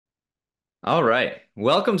All right.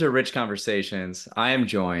 Welcome to Rich Conversations. I am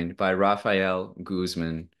joined by Rafael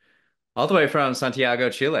Guzman, all the way from Santiago,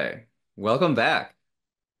 Chile. Welcome back.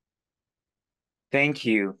 Thank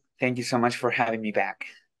you. Thank you so much for having me back.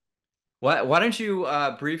 Why don't you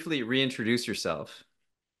briefly reintroduce yourself?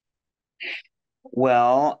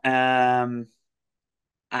 Well, I'm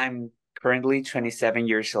currently 27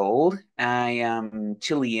 years old. I am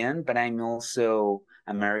Chilean, but I'm also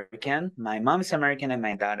American. My mom is American and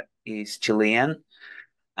my dad is Chilean.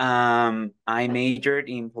 I majored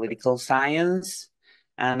in political science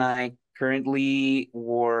and I currently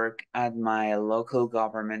work at my local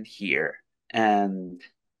government here. And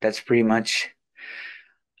that's pretty much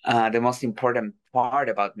the most important part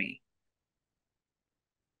about me.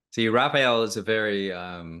 See, Rafael is a very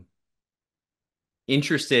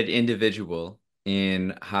interested individual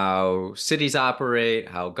in how cities operate,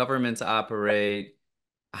 how governments operate,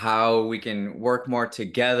 how we can work more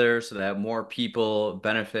together so that more people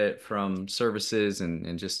benefit from services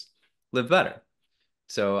and just live better.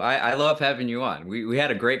 So I love having you on. We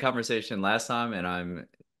had a great conversation last time, and I'm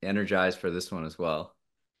energized for this one as well.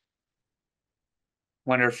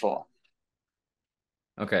 Wonderful.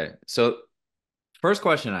 Okay, so first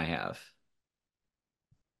question I have.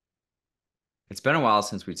 It's been a while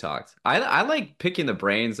since we talked. I like picking the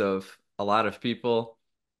brains of a lot of people,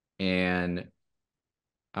 and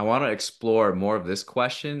I want to explore more of this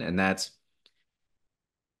question, and that's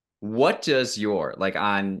what does your like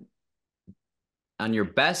on your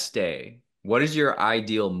best day, what does your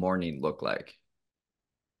ideal morning look like?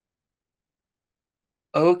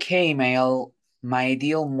 Okay, my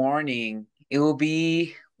ideal morning, it will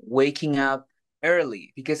be waking up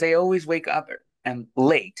early because I always wake up and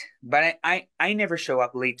late. But I never show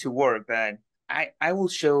up late to work, but I will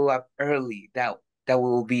show up early. That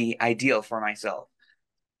will be ideal for myself.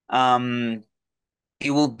 Um,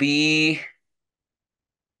 it will be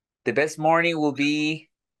the best morning will be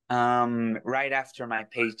right after my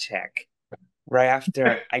paycheck. Right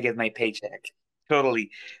after I get my paycheck.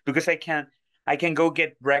 Totally. Because I can go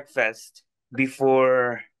get breakfast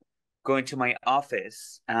before going to my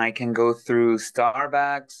office and I can go through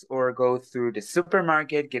Starbucks or go through the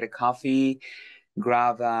supermarket, get a coffee,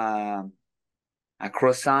 grab a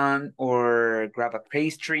croissant or grab a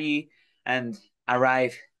pastry and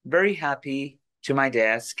arrive very happy to my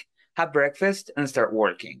desk, have breakfast and start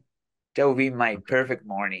working. That would be my perfect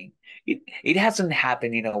morning. It hasn't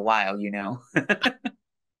happened in a while, you know.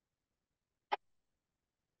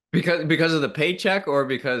 Because of the paycheck or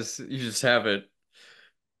because you just have it?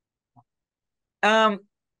 Um,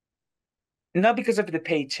 Not because of the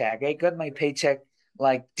paycheck. I got my paycheck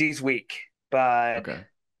like this week, but Okay.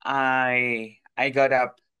 I got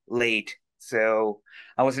up late, so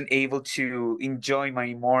I wasn't able to enjoy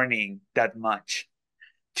my morning that much.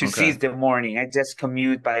 To Okay. seize the morning, I just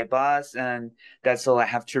commute by bus, and that's all I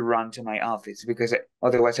have to run to my office because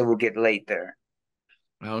otherwise I will get late there.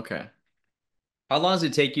 Okay. How long does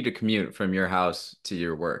it take you to commute from your house to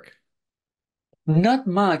your work? Not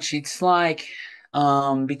much. It's like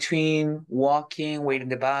between walking, waiting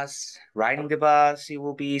the bus, riding the bus, it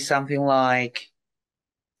will be something like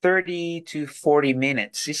 30 to 40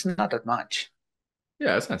 minutes. It's not that much.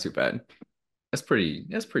 Yeah, that's not too bad. That's pretty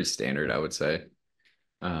standard, I would say.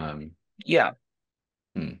 Um, Yeah.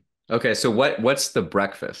 hmm. Okay, so what's the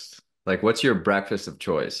breakfast? Like what's your breakfast of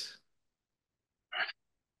choice?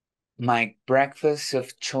 My breakfast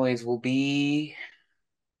of choice will be,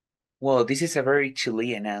 well, this is a very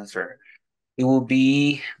Chilean answer. It will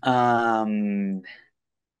be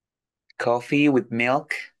coffee with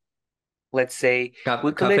milk. Let's say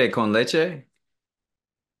we call Café it con leche?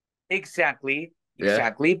 exactly, Yeah.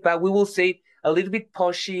 exactly, but we will say a little bit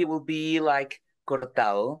poshy. It will be like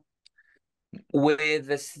cortado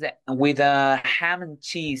with a ham and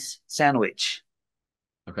cheese sandwich.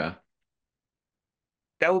 Okay.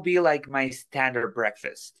 That would be like my standard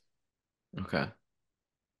breakfast. Okay.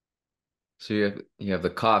 So you have the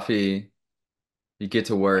coffee, you get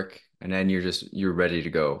to work, and then you're ready to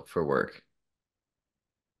go for work.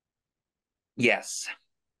 Yes.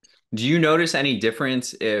 Do you notice any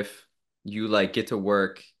difference if you like get to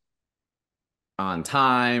work on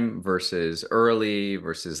time versus early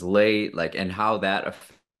versus late, like, and how that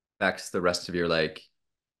affects the rest of your like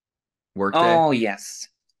workday? Oh, yes.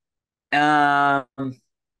 Um,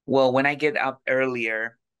 well, when I get up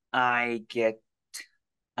earlier, I get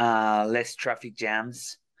less traffic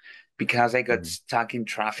jams because I got Mhm. stuck in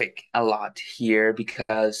traffic a lot here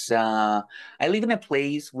because I live in a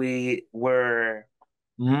place where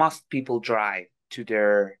most people drive to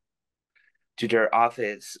their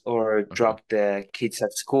office or Okay. drop the kids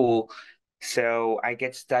at school. so I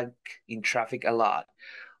get stuck in traffic a lot.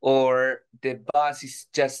 Or the bus is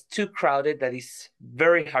just too crowded that it's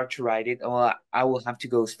very hard to ride it, or I will have to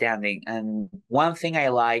go standing. And one thing I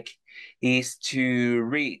like is to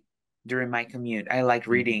read during my commute. I like Mhm.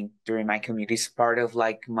 reading during my commute. It's part of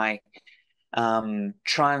like my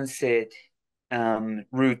transit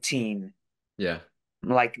routine, Yeah.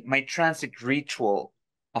 like my transit ritual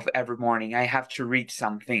of every morning. I have to read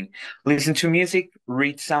something, listen to music,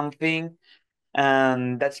 read something,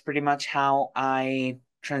 and that's pretty much how I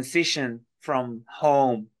transition from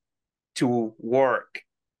home to work.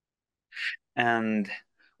 And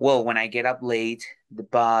well, when I get up late, the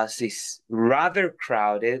bus is rather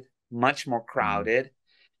crowded, much more Mhm. crowded,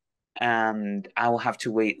 and I will have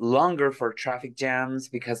to wait longer for traffic jams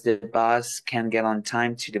because the bus can get on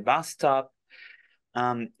time to the bus stop.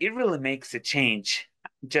 It really makes a change.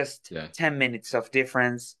 Just Yeah. 10 minutes of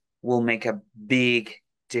difference will make a big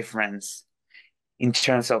difference in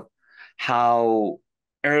terms of how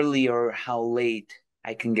early or how late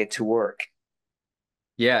I can get to work.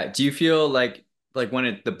 Yeah. Do you feel like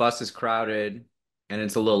when the bus is crowded and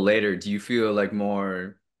it's a little later, do you feel like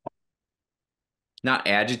more not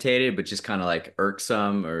agitated, but just kind of like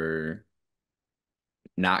irksome or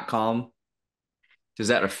not calm? Does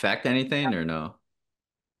that affect anything or no?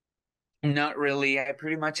 Not really. I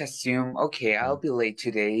pretty much assume, okay, I'll Mm. be late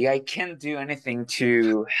today. I can't do anything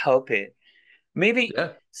to help it. Maybe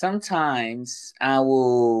Yeah. sometimes I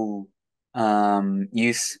will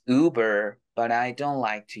use Uber, but I don't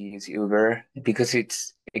like to use Uber because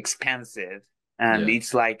it's expensive and Yeah.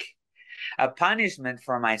 it's like a punishment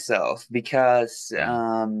for myself because Yeah.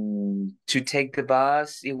 to take the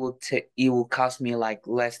bus it will cost me like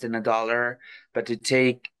less than $1, but to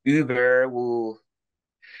take Uber will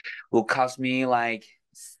cost me like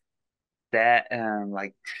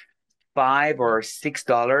 $5 or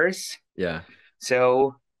 $6. Yeah.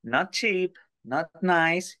 So not cheap, not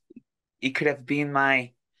nice. It could have been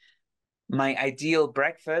my ideal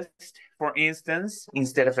breakfast, for instance,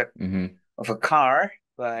 instead Hmm. of a car,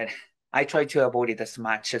 but I try to avoid it as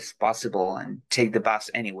much as possible and take the bus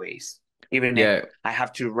anyways, even if Yeah. I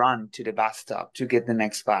have to run to the bus stop to get the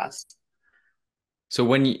next bus. So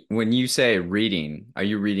when you say reading, are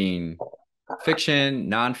you reading fiction,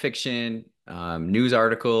 nonfiction, news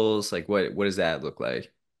articles? Like what does that look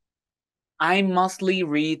like? I mostly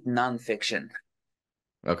read nonfiction.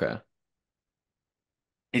 Okay.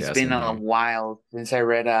 It's Yeah, been same a here. while since I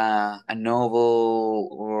read a novel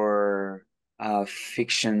or a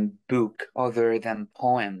fiction book other than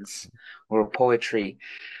poems or poetry.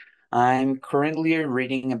 I'm currently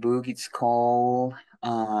reading a book. It's called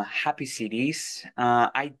Happy Cities.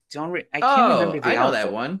 I can't Oh, remember the I know that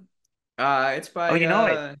author. one. It's Oh, by you know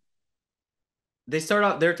it? they start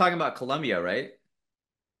out they're talking about Colombia, right?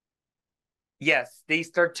 Yes, they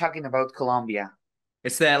start talking about Colombia.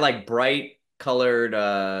 It's that like bright colored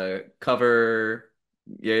cover.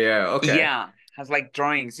 Yeah, yeah, okay. Yeah, has like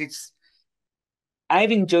drawings.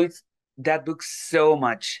 I've enjoyed that book so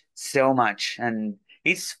much, so much, and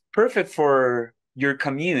it's perfect for your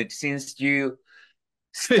commute since you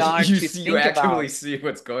start to You think actually about, see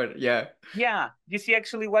what's going. Yeah. yeah, you see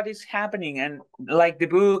actually what is happening, and like the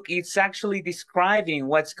book, it's actually describing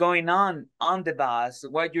what's going on the bus,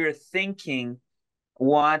 what you're thinking,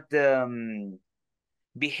 what the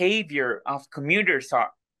behavior of commuters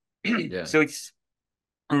are. Yeah. So it's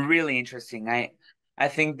really interesting. I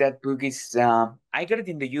think that book is I got it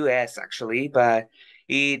in the US actually, but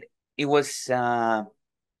it it was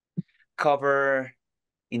covered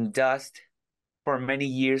in dust for many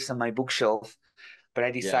years on my bookshelf. But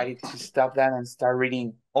I Yeah. decided to stop that and start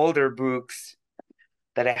reading older books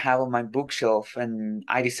that I have on my bookshelf, and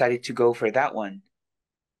I decided to go for that one.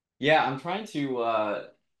 Yeah, I'm trying to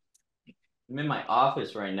I'm in my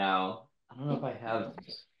office right now. I don't know if I have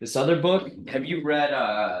this other book. Have you read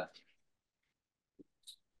I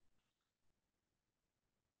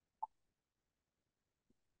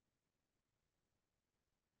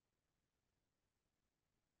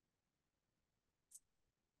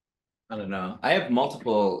don't know. I have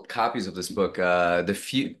multiple copies of this book, the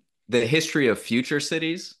history of future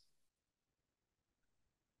cities.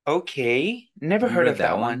 Okay, never Have you heard read of that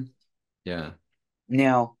that one? one. Yeah.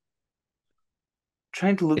 Now,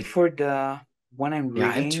 trying to look It for the one I'm Yeah,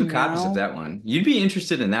 I have two reading copies of now. that one. You'd be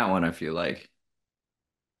interested in that one, I feel like.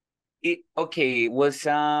 It was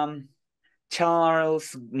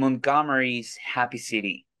Charles Montgomery's Happy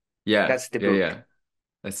City. Yeah, That's the yeah, book. yeah.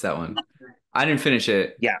 That's that one. I didn't finish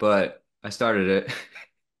it, Yeah. but I started it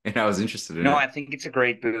and I was interested in No, I it. think it's a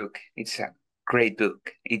great book. It's a great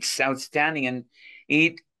book. It's outstanding, and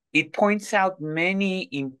it it points out many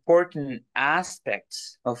important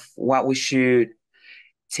aspects of what we should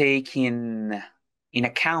take in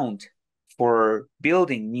account for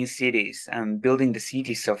building new cities and building the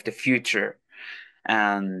cities of the future.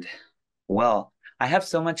 And well, I have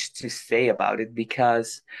so much to say about it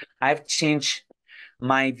because I've changed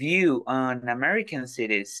my view on American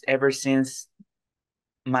cities ever since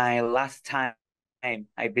my last time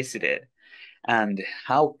I visited and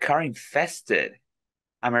how car infested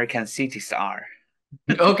American cities are.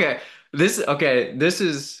 Okay. This is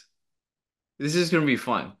gonna be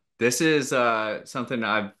fun. This is something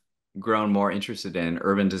I've grown more interested in,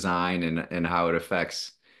 urban design and how it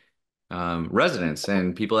affects residents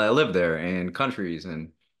and people that live there and countries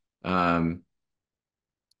and um,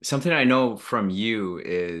 something I know from you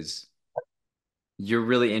is you're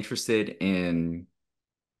really interested in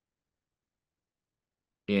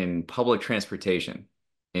public transportation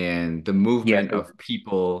and the Yes. movement of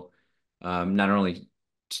people, not only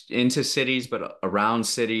into cities but around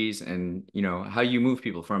cities, and how you move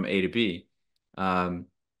people from A to B. Um,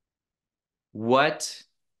 what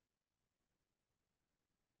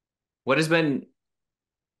what has been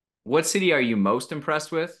what city are you most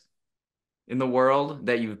impressed with in the world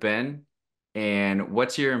that you've been, and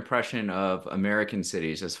what's your impression of American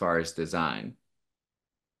cities as far as design?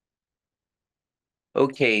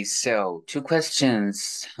 Okay, so two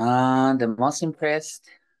questions. The most impressed,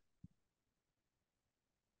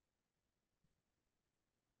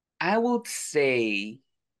 I would say,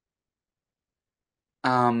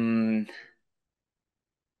 um,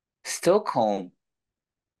 Stockholm.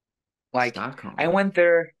 Like, I Stockholm. went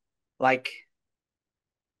there like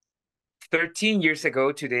 13 years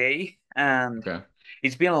ago today, and Okay.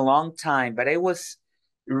 it's been a long time, but I was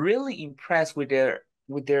really impressed with their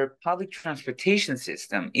public transportation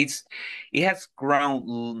system. It has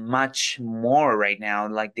grown much more right now.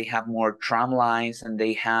 Like they have more tram lines and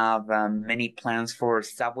they have many plans for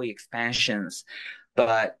subway expansions.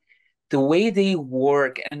 But the way they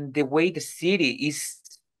work and the way the city is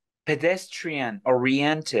pedestrian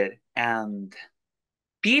oriented and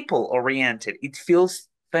people oriented, it feels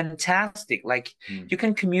fantastic. Like Mm. you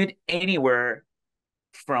can commute anywhere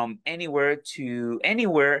from anywhere to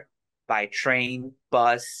anywhere by train,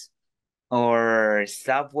 bus, or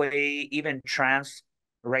subway, even trams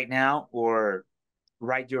right now, or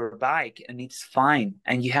ride your bike, and it's fine.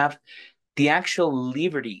 And you have the actual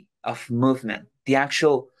liberty of movement, the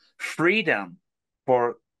actual freedom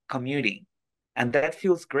for commuting. And that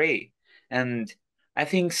feels great. And I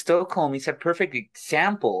think Stockholm is a perfect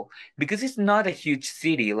example because it's not a huge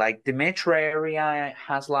city. Like the metro area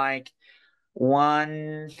has like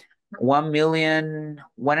one 1 million,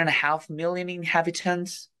 1.5 million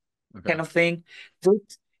inhabitants Okay. kind of thing. So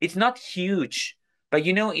it's not huge, but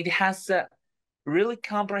it has a really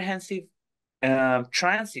comprehensive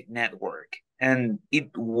transit network and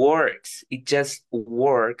it works. It just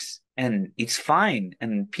works and it's fine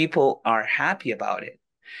and people are happy about it.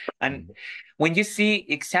 And Mhm. when you see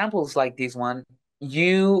examples like this one,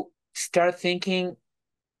 you start thinking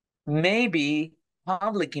maybe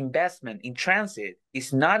public investment in transit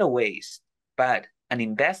is not a waste, but an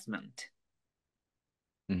investment.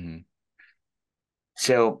 Mhm.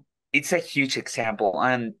 So it's a huge example.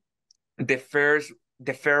 And the fares,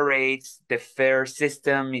 the fare rates, the fare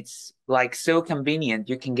system, it's like so convenient.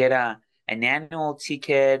 You can get an annual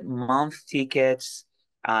ticket, month tickets,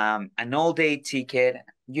 an all day ticket.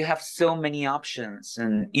 You have so many options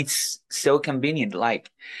and it's so convenient. Like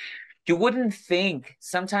you wouldn't think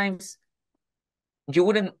sometimes you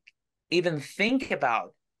wouldn't even think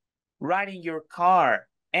about riding your car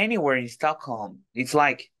anywhere in Stockholm. It's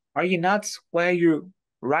like, are you nuts? Why are you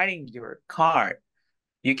riding your car?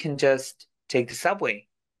 You can just take the subway,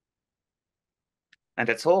 and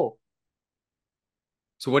that's all.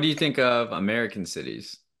 So what do you think of American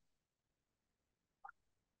cities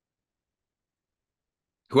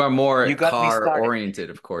who are more You got me car started. oriented,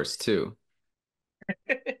 of course, too?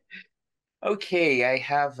 Okay, I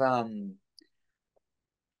have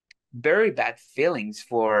very bad feelings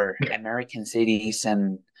for American cities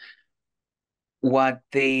and what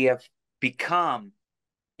they have become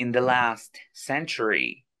in the last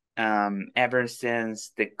century. Ever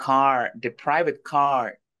since the private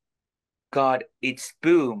car got its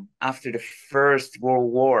boom after the First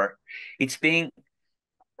World War. It's been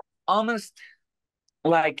almost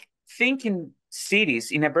like thinking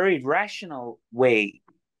cities in a very rational way,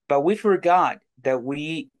 but we forgot that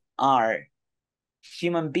we are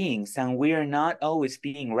human beings and we are not always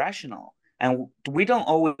being rational. And we don't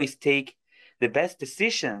always take the best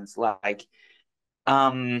decisions, like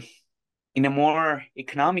um, in a more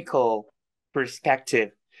economical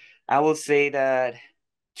perspective. I will say that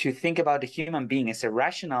to think about the human being as a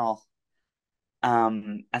rational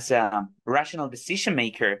decision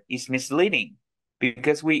maker is misleading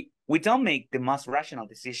because we don't make the most rational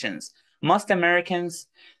decisions. Most Americans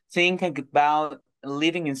think about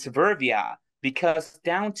living in suburbia because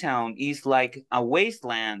downtown is like a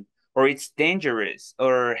wasteland or it's dangerous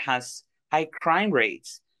or has high crime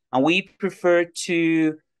rates. And we prefer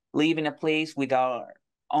to live in a place with our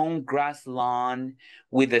own grass lawn,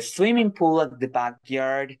 with a swimming pool at the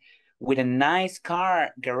backyard, with a nice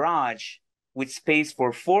car garage with space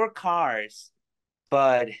for four cars,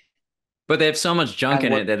 but But they have so much junk at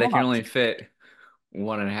in what it that they can cost? only fit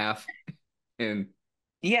one and a half in.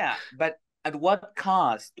 Yeah, but at what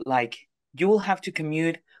cost? Like you will have to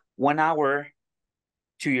commute 1 hour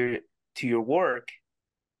to your work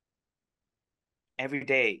every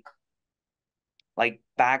day, like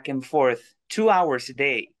back and forth, 2 hours a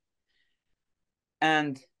day,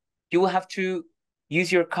 and you will have to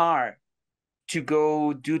use your car to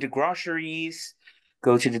go do the groceries,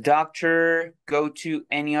 go to the doctor, go to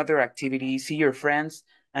any other activity, see your friends.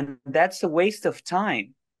 And that's a waste of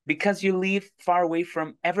time because you live far away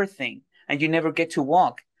from everything and you never get to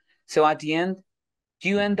walk. So at the end,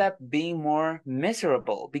 you end up being more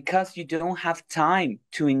miserable because you don't have time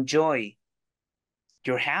to enjoy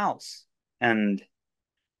your house. And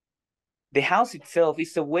the house itself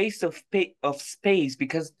is a waste of space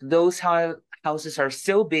because those houses are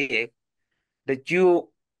so big that you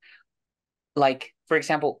like, for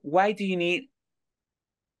example, why do you need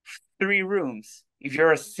 3 rooms if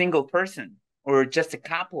you're a single person or just a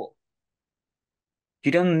couple?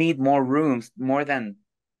 You don't need more rooms, more than,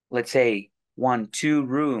 let's say, 1, 2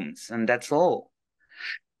 rooms, and that's all.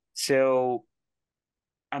 So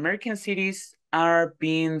American cities are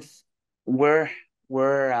being were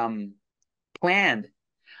planned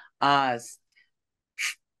as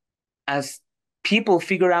as people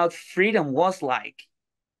figure out freedom was like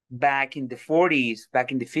back in the 40s,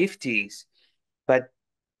 back in the 50s, but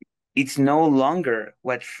it's no longer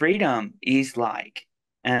what freedom is like.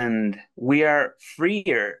 And we are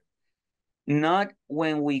freer, not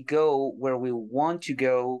when we go where we want to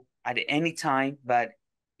go at any time, but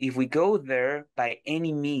if we go there by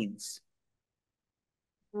any means.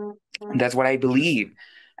 That's what I believe. Interesting.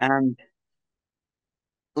 And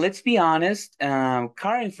let's be honest,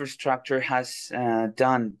 car infrastructure has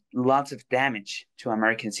done lots of damage to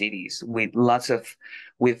American cities with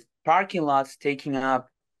parking lots taking up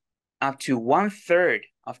to 1/3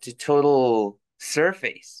 of the total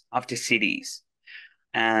surface of the cities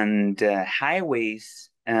and highways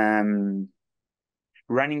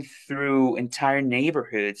running through entire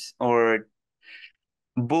neighborhoods or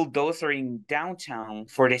bulldozering downtown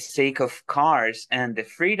for the sake of cars and the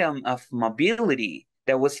freedom of mobility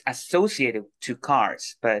that was associated to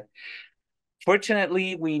cars. But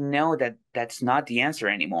fortunately, we know that that's not the answer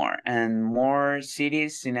anymore. And more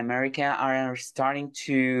cities in America are starting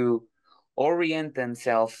to orient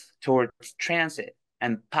themselves towards transit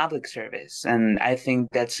and public service. And I think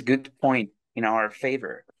that's a good point in our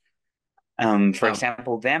favor. For Um,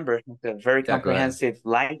 example, Denver has a very yeah, go ahead. comprehensive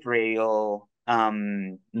light rail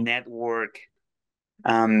network,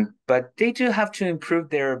 but they do have to improve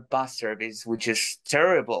their bus service, which is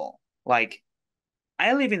terrible. Like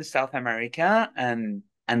I live in South America and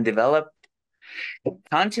developed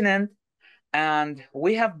continent, and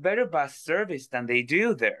we have better bus service than they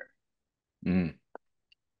do there. Mm.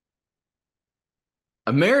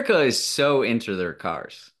 America is so into their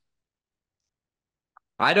cars.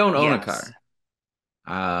 I don't own a Yes,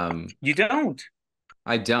 car. Um, you don't.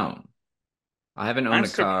 I don't. I haven't owned I'm a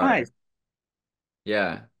car. surprised.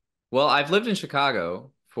 Yeah. Well, I've lived in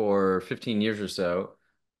Chicago for 15 years or so.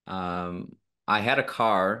 Um, I had a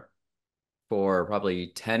car for probably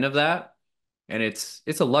 10 of that, and it's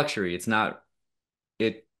a luxury. It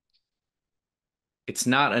it's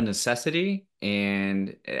not a necessity,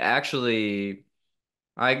 and actually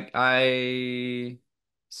I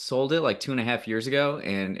sold it like 2.5 years ago,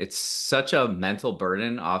 and it's such a mental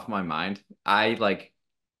burden off my mind. I'm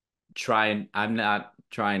not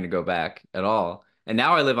trying to go back at all. And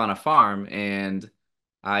now I live on a farm, and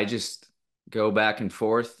I just go back and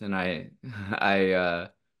forth, and I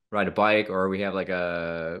ride a bike, or we have like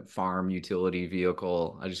a farm utility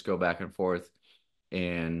vehicle. I just go back and forth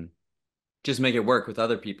and just make it work with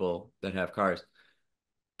other people that have cars.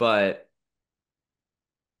 But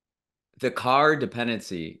the car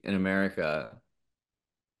dependency in America,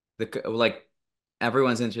 like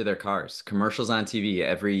everyone's into their cars. Commercials on TV,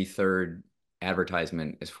 every third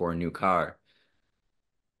advertisement is for a new car.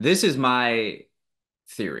 This is my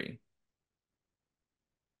theory.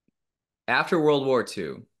 After World War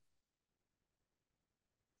II,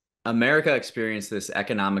 America experienced this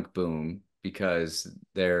economic boom because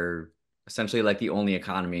they're essentially like the only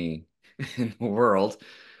economy in the world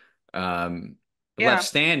left Yeah.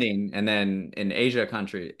 standing, and then in Asian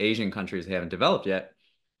countries, they haven't developed yet.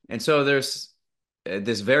 And so there's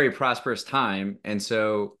this very prosperous time. And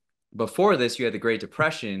so before this, you had the Great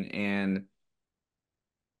Depression, and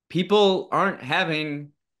people aren't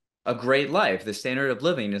having a great life. The standard of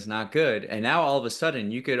living is not good. And now all of a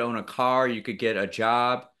sudden, you could own a car, you could get a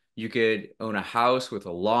job, you could own a house with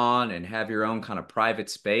a lawn and have your own kind of private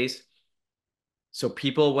space. So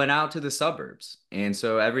people went out to the suburbs. And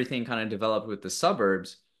so everything kind of developed with the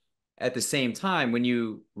suburbs. At the same time, when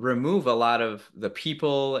you remove a lot of the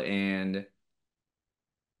people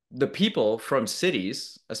from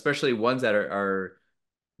cities, especially ones that are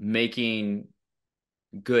making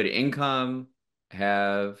good income,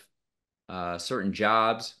 have certain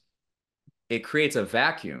jobs, it creates a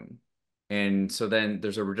vacuum. And so then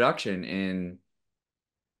there's a reduction in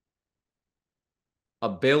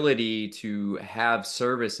ability to have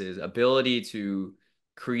services, ability to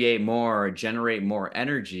create more, generate more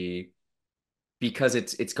energy because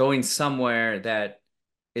it's going somewhere that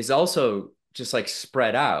is also just like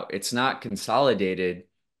spread out. It's not consolidated.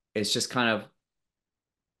 It's just kind of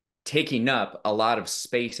taking up a lot of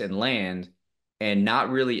space and land and not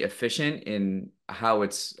really efficient in how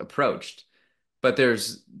it's approached. But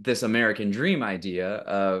there's this American dream idea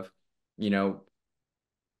of, you know,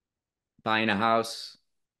 buying a house,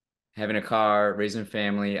 having a car, raising a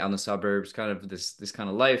family out in the suburbs, kind of this kind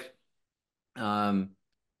of life. Um,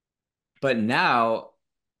 but now,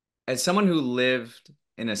 as someone who lived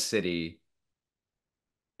in a city,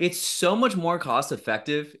 it's so much more cost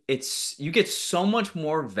effective. It's you get so much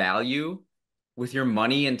more value with your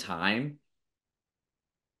money and time.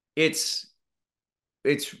 It's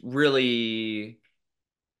it's really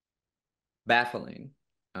baffling.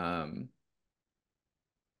 Um,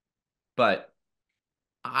 but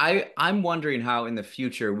I'm wondering how in the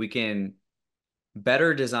future we can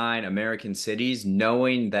better design American cities,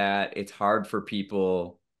 knowing that it's hard for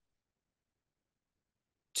people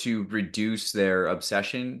to reduce their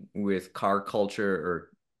obsession with car culture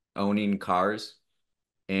or owning cars.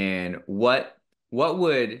 And what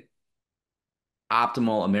would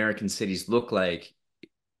optimal American cities look like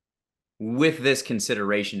with this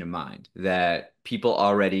consideration in mind that people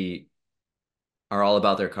already are all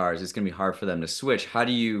about their cars? It's going to be hard for them to switch. How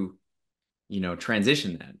do you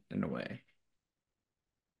transition that in a way?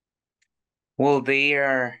 Well,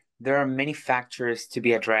 there are many factors to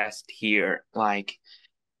be addressed here. Like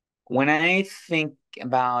when I think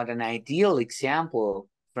about an ideal example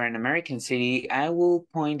for an American city, I will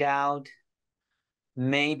point out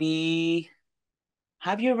maybe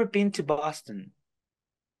have you ever been to Boston?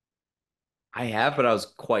 I have, but I was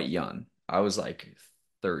quite young. I was like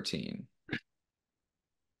 13,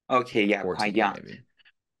 Okay, yeah, quite 14 young. maybe.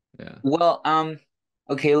 Yeah. Well,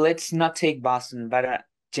 okay, let's not take Boston, but a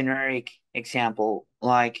generic example,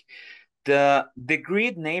 like the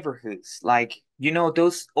grid neighborhoods, like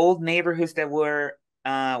those old neighborhoods that were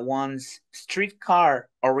once streetcar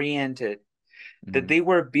oriented, that Mhm. they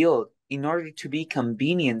were built in order to be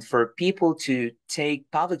convenient for people to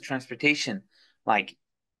take public transportation. Like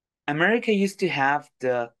America used to have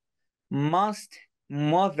the most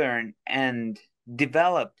modern and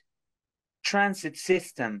developed transit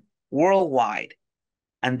system worldwide,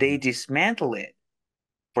 and they Mhm. dismantle it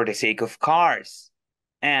for the sake of cars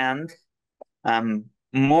and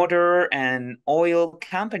motor and oil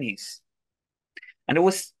companies. And it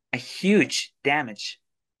was a huge damage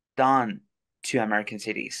done to American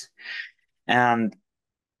cities. And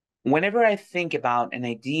whenever I think about an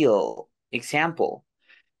ideal example,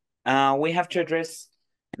 we have to address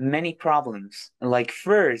many problems. Like,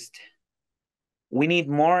 first, we need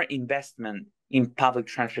more investment in public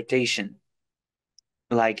transportation.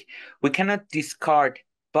 Like, we cannot discard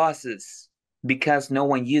buses because no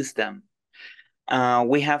one used them.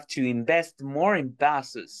 We have to invest more in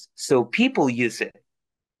buses so people use it,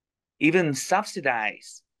 even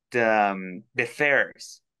subsidize the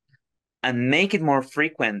fares and make it more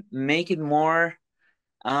frequent, make it more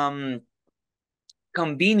um,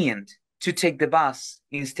 convenient to take the bus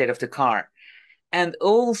instead of the car. And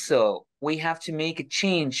also, we have to make a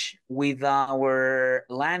change with our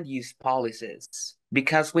land use policies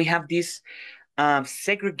because we have this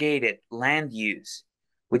segregated land use,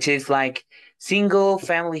 which is like single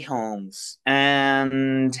family homes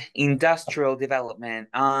and industrial development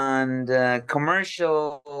and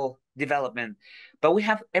commercial development. But we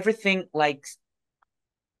have everything like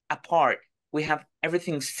apart, we have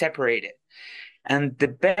everything separated. And the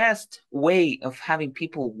best way of having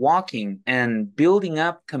people walking and building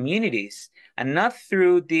up communities, and not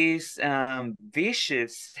through these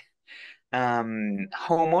vicious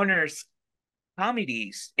homeowners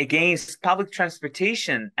committees against public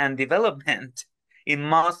transportation and development in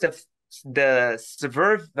most of the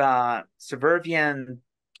suburban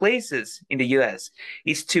places in the US,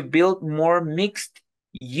 is to build more mixed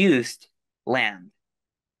used land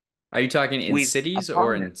Are you talking in with cities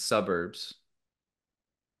or in apartments suburbs?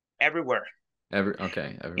 everywhere Okay,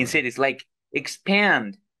 in everywhere. cities, like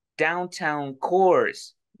expand downtown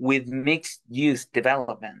cores with mixed use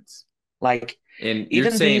developments. Like And you're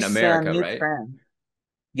even saying this America, new right? trend.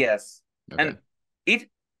 Yes. Okay. And it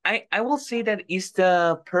I will say that is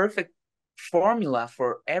the perfect formula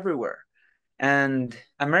for everywhere. And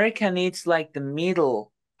America needs like the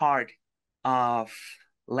middle part of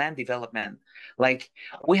land development. Like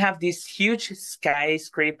we have these huge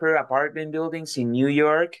skyscraper apartment buildings in New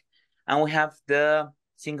York, and we have the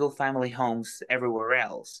single family homes everywhere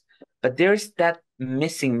else. But there's that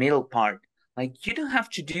missing middle part. Like you don't have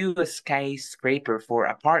to do a skyscraper for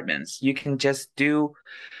apartments. You can just do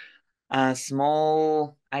a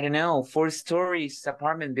small, I don't know, 4 stories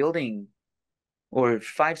apartment building or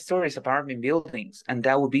 5 stories apartment buildings, and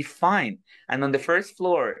that would be fine. And on the first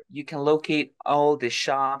floor, you can locate all the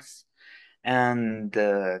shops and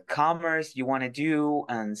the commerce you want to do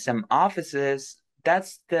and some offices.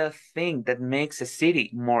 That's the thing that makes a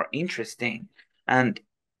city more interesting and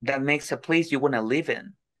that makes a place you want to live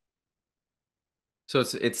in. So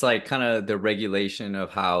it's like kind of the regulation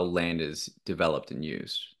of how land is developed and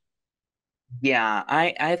used. Yeah,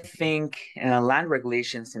 I think land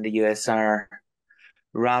regulations in the US are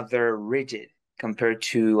rather rigid compared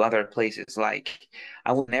to other places. Like,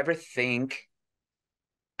 I would never think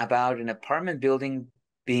about an apartment building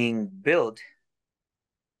being built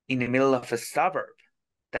in the middle of a suburb.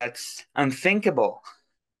 That's unthinkable.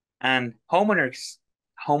 And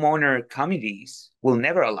homeowner communities will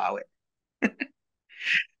never allow it.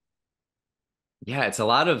 Yeah, it's a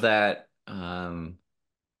lot of that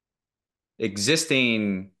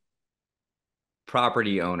existing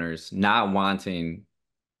property owners not wanting.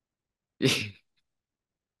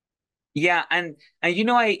 Yeah, and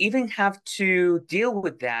I even have to deal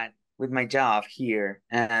with that with my job here,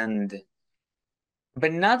 and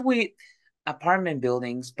but not with apartment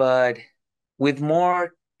buildings, but with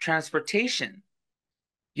more transportation.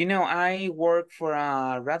 I work for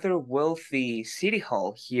a rather wealthy city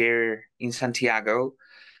hall here in Santiago,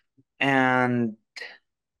 and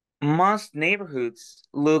most neighborhoods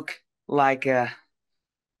look like a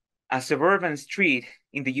suburban street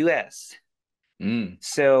in the US. Mm.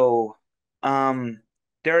 So,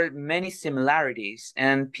 there are many similarities,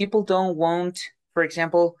 and people don't want, for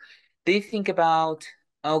example, they think about,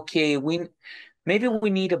 okay, maybe we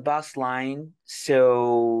need a bus line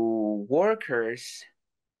so workers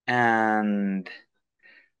and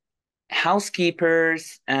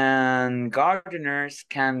housekeepers and gardeners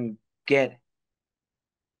can get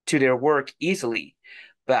to their work easily.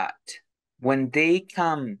 But when they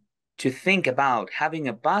come to think about having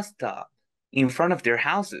a bus stop in front of their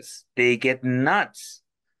houses, they get nuts.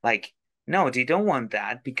 Like, no, they don't want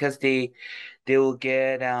that because they'll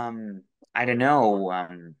get I don't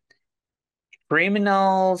know,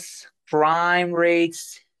 criminals, crime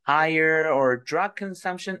rates higher or drug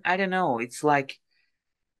consumption. I don't know. It's like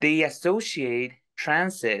they associate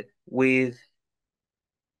transit with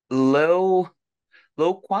low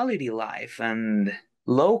low quality life and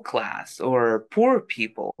low class or poor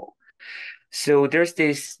people. So there's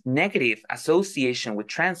this negative association with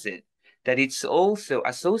transit that it's also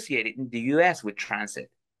associated in the US with transit.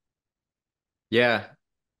 Yeah,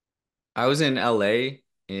 I was in LA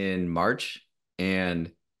in March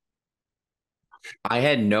and I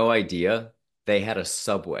had no idea they had a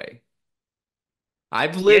subway.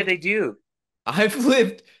 I've Yeah, lived they do. I've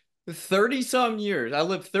lived 30 some years. I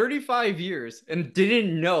lived 35 years and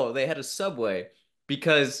didn't know they had a subway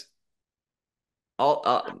because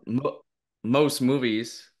all mo most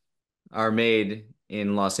movies are made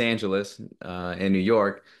in Los Angeles and New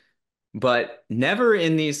York, but never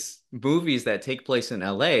in these movies that take place in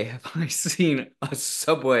LA have I seen a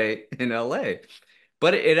subway in LA.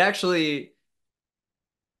 But it actually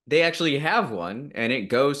they actually have one and it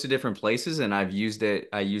goes to different places and I've used it.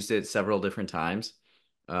 I used it several different times.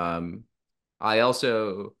 Um, I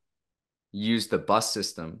also used the bus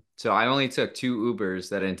system. So I only took two Ubers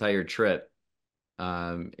that entire trip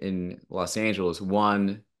in Los Angeles.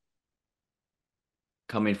 One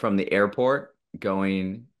coming from the airport,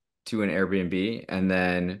 going to an Airbnb, and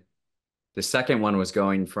then the second one was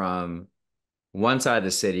going from one side of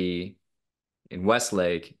the city in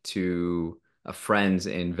Westlake to a friend's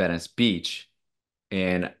in Venice Beach,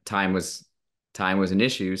 and time was an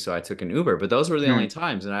issue, so I took an Uber. But those were the only Hmm.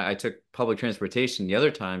 times, and I took public transportation the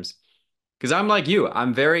other times because I'm like you.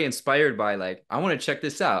 I'm very inspired by like I want to check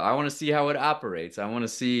this out. I want to see how it operates. I want to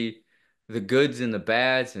see the goods and the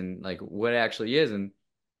bads and like what it actually is. And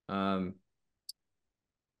um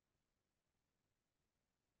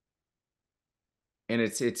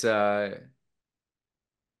it's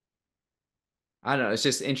I don't know, it's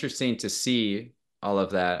just interesting to see all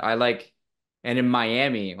of that. I like and in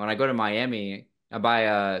Miami, when I go to Miami, I buy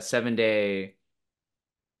a 7 day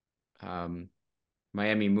um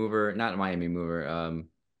Miami Mover, not Miami Mover,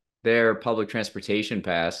 their public transportation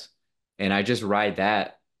pass, and I just ride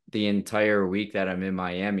that the entire week that I'm in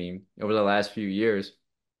Miami over the last few years,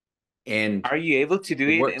 and Are you able to do it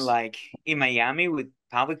it in, works. like in Miami with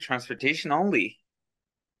public transportation only?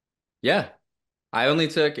 Yeah, I only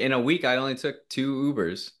took in a week, I only took two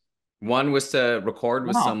Ubers. One was to record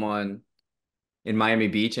with Wow. someone in Miami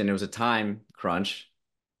Beach, and it was a time crunch,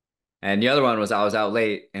 and the other one was I was out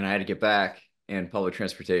late and I had to get back, and public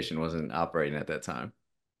transportation wasn't operating at that time.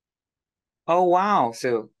 Oh wow.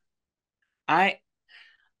 So I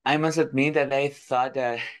I must admit that I thought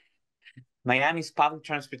that Miami's public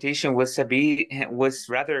transportation was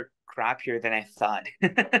rather crappier than I thought.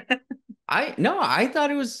 I no, I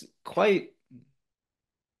thought it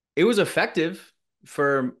was effective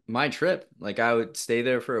for my trip. Like I would stay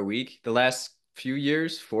there for a week. The last few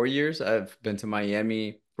years, 4 years, I've been to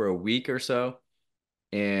Miami for a week or so,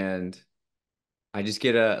 and I just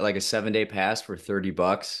get a like a 7 day pass for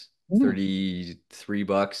 $30, Hmm.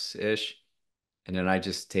 $33 ish, and then I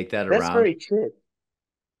just take that That's around. very cheap.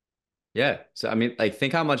 Yeah. So I mean, like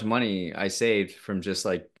think how much money I saved from just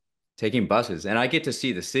like taking buses, and I get to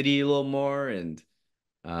see the city a little more, and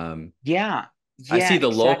um, Yeah. I see Yeah, the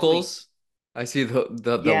exactly. locals. I see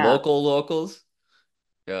the Yeah. local locals.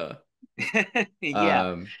 Yeah. Yeah.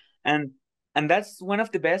 Um, And and that's one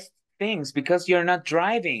of the best things because you're not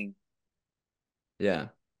driving. yeah,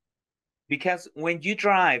 Because when you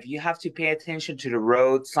drive, you have to pay attention to the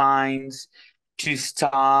road signs, to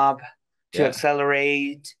stop, to yeah.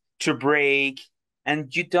 accelerate, to brake,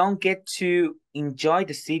 and you don't get to enjoy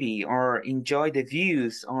the city or enjoy the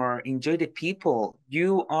views or enjoy the people.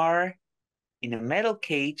 You are in a metal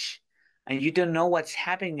cage and you don't know what's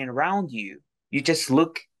happening around you. You just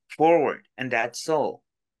look forward, and that's all.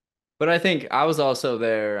 But I think I was also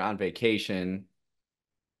there on vacation.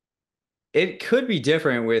 It could be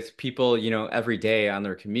different with people, every day on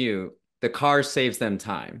their commute. The car saves them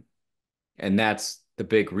time, and that's the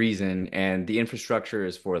big reason. And the infrastructure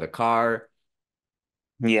is for the car.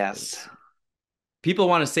 Yes. It's people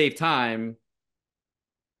want to save time.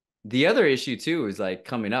 The other issue too is like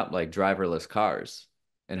coming up, like driverless cars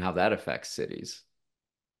and how that affects cities.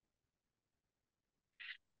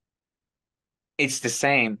 It's the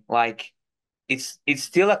same. Like it's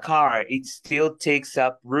still a car. It still takes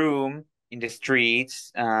up room in the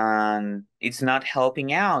streets and it's not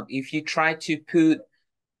helping out. If you try to put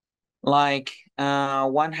like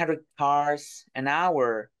 100 cars an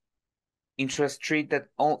hour into a street that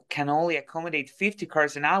can only accommodate 50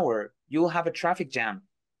 cars an hour, you'll have a traffic jam.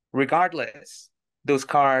 Regardless, those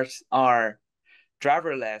cars are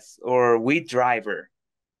driverless or with driver.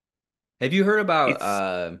 Have you heard about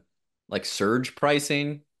It's like surge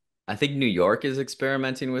pricing? I think New York is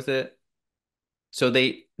experimenting with it. So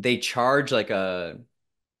they charge like a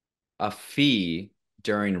fee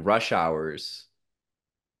during rush hours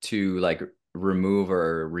to like remove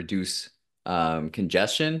or reduce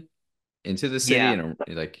congestion into the city yeah. and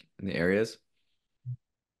like in the areas.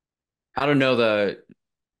 I don't know the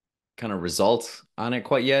kind of results on it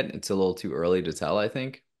quite yet. It's a little too early to tell, I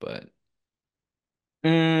think, but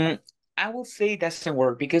Mm, I will say it doesn't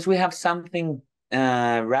work because we have something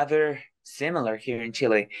rather similar here in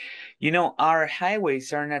Chile. You know, our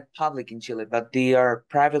highways are not public in Chile, but they are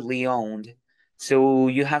privately owned. So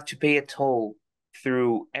you have to pay a toll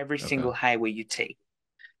through every okay. single highway you take.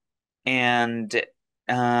 And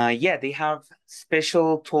yeah, they have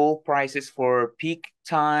special toll prices for peak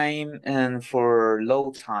time and for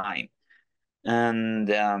low time. And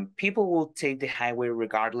people will take the highway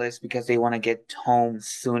regardless because they want to get home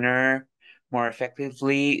sooner, more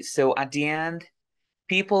effectively. So at the end,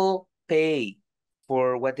 people pay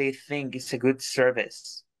for what they think is a good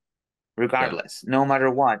service, Yeah. regardless, no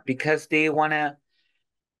matter what, because they want to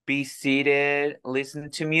be seated,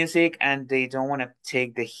 listen to music, and they don't want to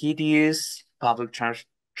take the hideous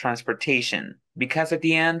transportation. Because at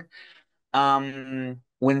the end,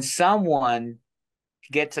 when someone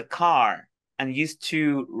gets a car and used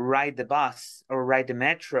to ride the bus or ride the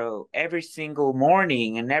metro every single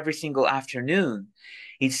morning and every single afternoon,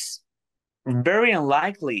 it's very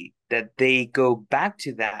unlikely that they go back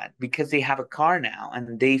to that because they have a car now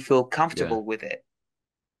and they feel Yeah. comfortable with it.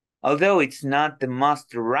 Although it's not the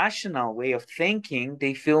most rational way of thinking,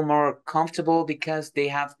 they feel more comfortable because they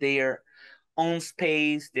have their own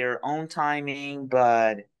space, their own timing.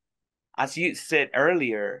 But as you said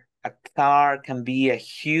earlier, a car can be a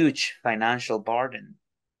huge financial burden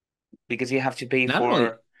because you have to pay Not only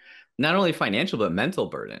for, not only financial but mental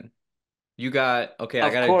burden. You got, okay, I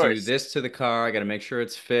of got to do course. this to the car. I got to make sure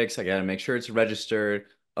it's fixed. I got to make sure it's registered.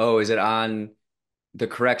 Oh, is it on the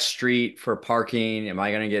correct street for parking? Am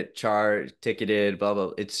I going to get charged, ticketed, blah,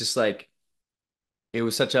 blah. It's just like, it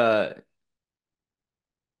was such a,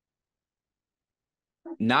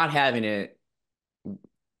 not having it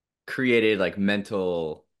created like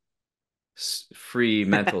free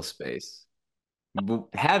mental space.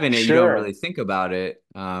 Having it, you don't Sure. really think about it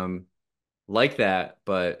like that,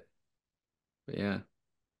 but yeah.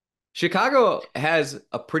 Chicago has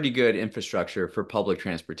a pretty good infrastructure for public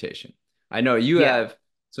transportation. I know you Yeah. have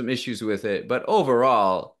some issues with it, but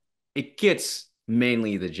overall, it gets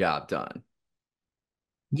mainly the job done.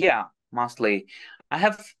 Yeah, mostly. I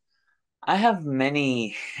have I have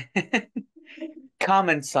many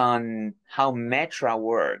comments on how Metra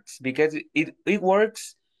works because it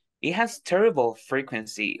works. It has terrible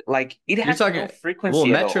frequency. Like it You're has no talking, well,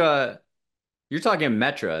 frequency at all. Metra, you're talking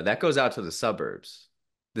Metra, that goes out to the suburbs.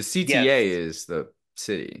 The CTA Yes. is the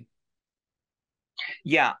city.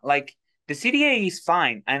 Yeah, like the CDA is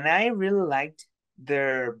fine, and I really liked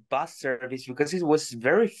their bus service because it was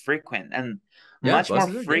very frequent and Yeah, much more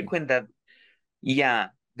buses are good. frequent than yeah.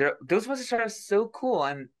 Those buses are so cool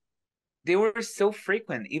and they were so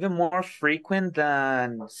frequent, even more frequent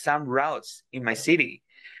than some routes in my city.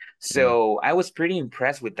 Yeah, So I was pretty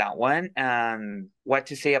impressed with that one. And what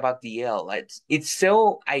to say about the L? It's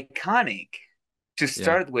so iconic to yeah.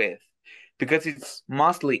 start with because it's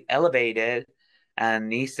mostly elevated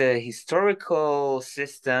and it's a historical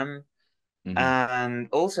system Hmm. and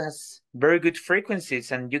also has very good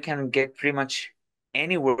frequencies and you can get pretty much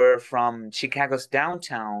anywhere from Chicago's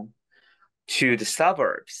downtown to the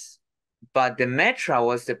suburbs. But the metro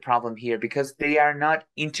was the problem here because they are not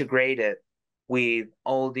integrated with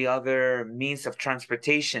all the other means of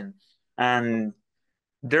transportation. And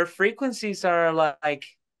their frequencies are like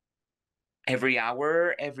every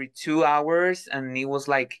hour, every 2 hours. And it was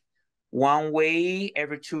like one way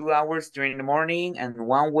every 2 hours during the morning and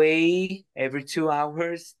one way every 2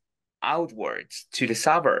 hours outwards to the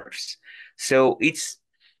suburbs. So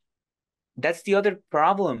that's the other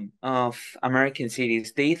problem of American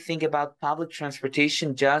cities. They think about public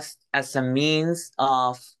transportation just as a means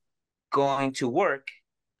of going to work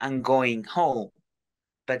and going home.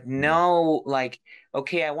 But Hmm. no, like,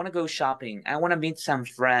 okay, I want to go shopping. I want to meet some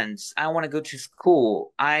friends. I want to go to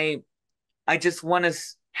school. I just want to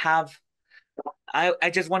have I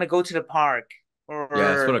just want to go to the park Yeah,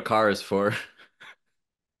 that's what or a car is for.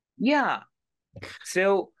 yeah.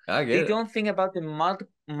 So I they get it. don't think about the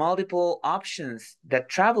multiple options that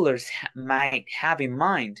travelers might have in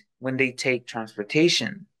mind when they take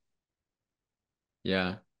transportation.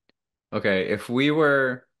 Yeah. Okay, if we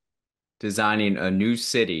were designing a new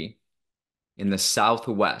city in the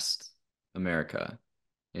Southwest America,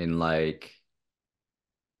 in like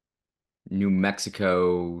New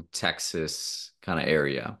Mexico, Texas kind of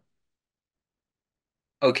area.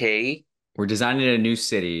 Okay. We're designing a new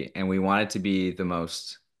city and we want it to be the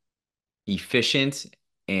most efficient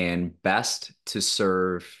and best to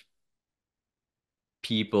serve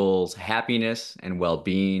people's happiness and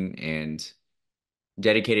well-being and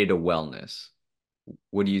dedicated to wellness.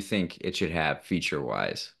 What do you think it should have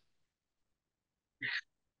feature-wise?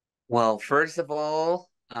 Well, first of all,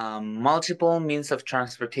 multiple means of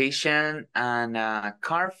transportation and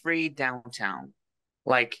car-free downtown.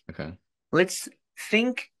 Like, Okay. let's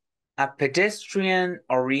think a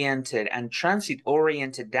pedestrian-oriented and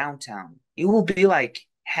transit-oriented downtown. It will be like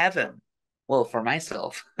heaven. Well, for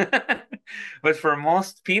myself. But for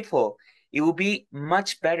most people, it will be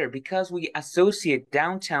much better because we associate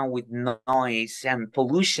downtown with noise and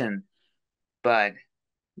pollution. But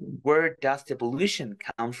where does the pollution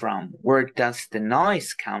come from? Where does the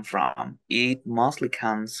noise come from? It mostly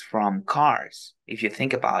comes from cars, if you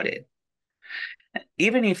think about it.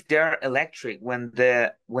 Even if they're electric, when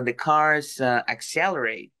the cars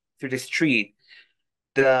accelerate through the street,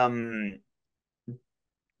 the um,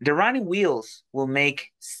 the running wheels will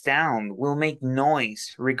make sound, will make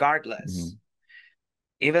noise regardless. Mhm.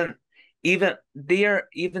 Even even they are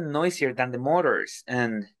even noisier than the motors,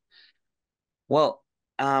 and Well,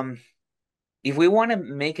 um, if we want to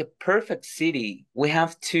make a perfect city, we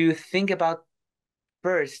have to think about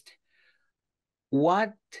first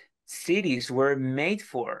what cities were made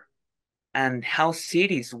for and how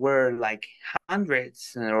cities were like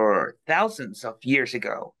hundreds or thousands of years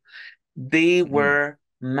ago. They Mhm. were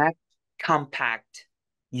mass compact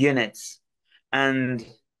units, and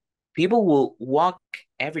people will walk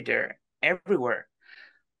everywhere.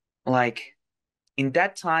 Like in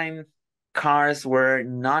that time, cars were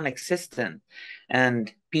non-existent,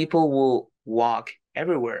 and people will walk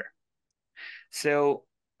everywhere. So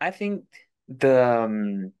I think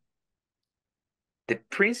the the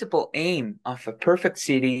principal aim of a perfect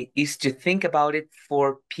city is to think about it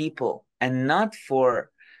for people and not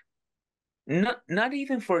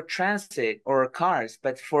even for transit or cars,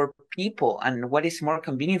 but for people and what is more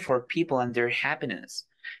convenient for people and their happiness.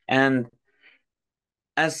 And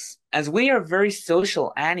as we are very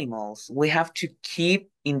social animals, we have to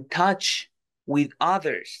keep in touch with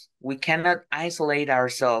others. We cannot isolate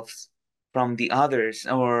ourselves from the others.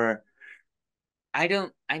 Or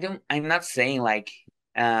I'm not saying like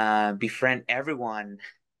befriend everyone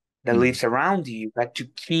that Mhm. lives around you, but to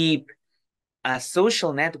keep a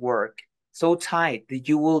social network so tight that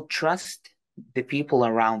you will trust the people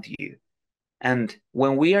around you. And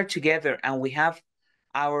when we are together and we have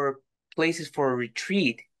our places for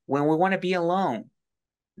retreat, when we want to be alone,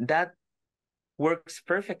 that works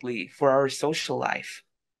perfectly for our social life.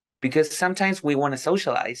 Because sometimes we want to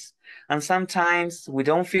socialize, and sometimes we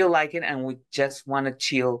don't feel like it and we just want to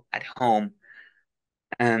chill at home.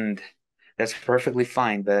 And that's perfectly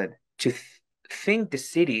fine. But to think the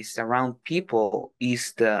cities around people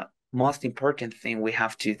is the most important thing we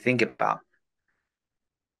have to think about.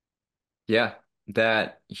 Yeah,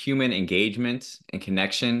 that human engagement and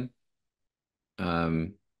connection,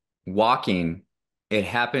 um, walking, it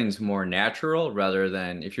happens more natural rather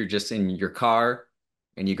than if you're just in your car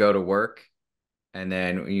and you go to work and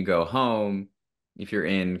then when you go home, if you're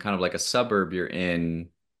in kind of like a suburb, you're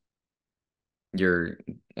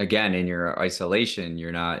again in your isolation,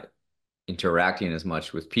 you're not interacting as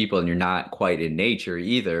much with people and you're not quite in nature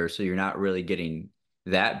either, so you're not really getting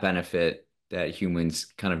that benefit that humans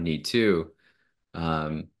kind of need too.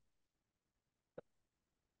 Um,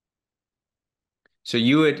 so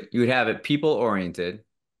you would have it people oriented,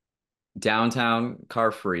 downtown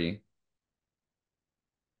car free.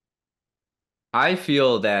 I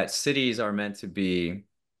feel that cities are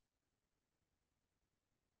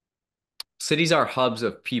hubs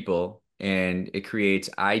of people and it creates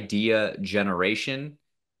idea generation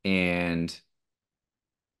and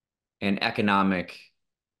economic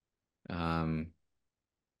um,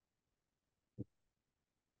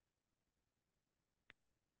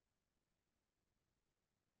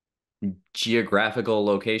 geographical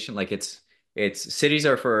location. Like it's cities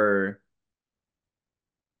are for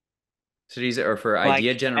Like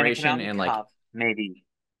idea an generation economic and like hub, maybe,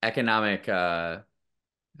 economic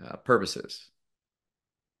purposes.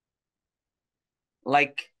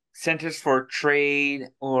 like centers for trade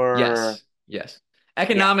or, Yes, yes. yeah,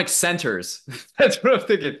 Economic centers. That's what I'm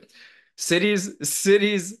thinking.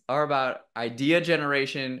 Cities are about idea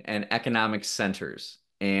generation and economic centers.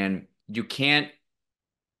 And you can't,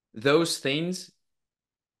 those things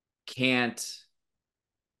can't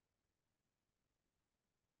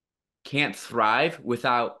thrive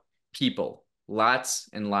without people. Lots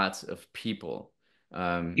and lots of people.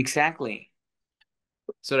 Um, exactly.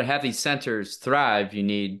 so to have these centers thrive, you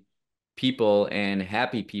need people and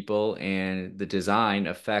happy people, and the design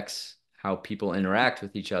affects how people interact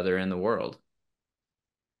with each other in the world.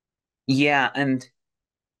 Yeah, and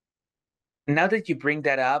now that you bring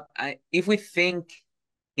that up, if we think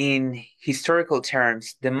in historical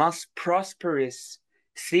terms, the most prosperous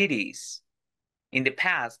cities in the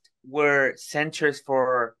past were centers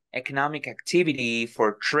for economic activity,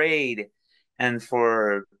 for trade, and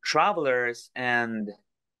for travelers. And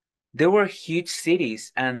there were huge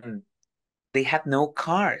cities and they had no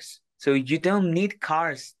cars. So you don't need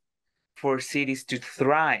cars for cities to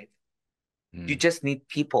thrive. You Mm. just need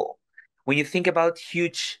people. When you think about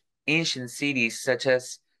huge ancient cities such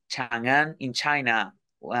as Chang'an in China,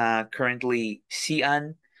 currently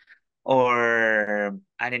Xi'an, or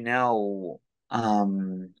I don't know,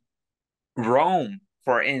 Rome,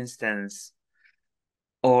 for instance,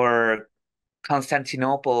 or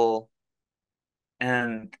Constantinople,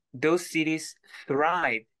 and those cities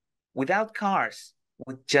thrive without cars,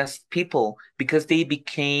 with just people, because they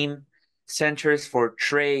became centers for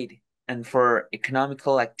trade and for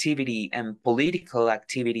economical activity and political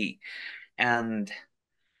activity. And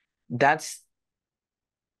that's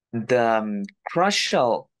the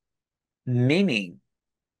crucial meaning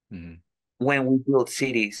Hmm. when we build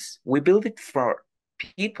cities. We build it for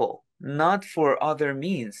people, not for other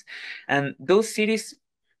means. And those cities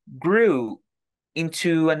grew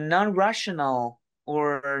into a non-rational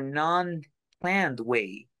or non-planned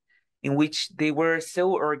way in which they were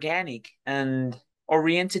so organic and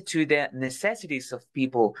oriented to the necessities of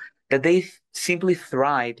people that they simply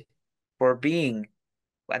thrived for being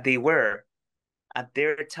what they were at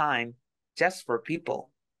their time just for people.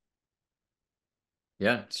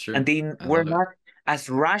 Yeah, it's And true. they I were love it. not as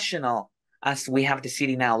rational as we have the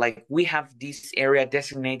city now. Like we have this area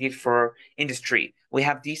designated for industry. We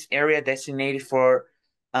have this area designated for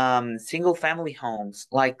single family homes.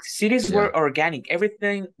 Like cities Yeah. were organic.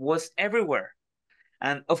 Everything was everywhere.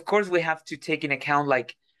 And of course we have to take in account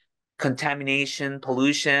like contamination,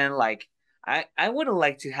 pollution. Like I wouldn't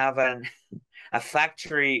like to have a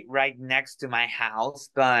factory right next to my house,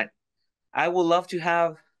 but I would love to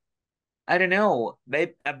have, I don't know,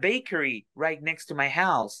 a bakery right next to my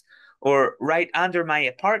house or right under my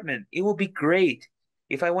apartment. It would be great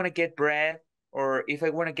if I want to get bread or if I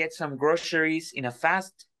want to get some groceries in a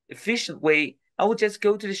fast, efficient way. I would just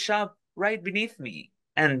go to the shop right beneath me,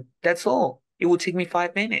 and that's all. It will take me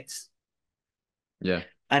 5 minutes. Yeah.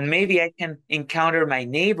 And maybe I can encounter my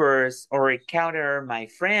neighbors or encounter my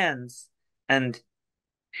friends and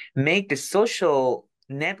make the social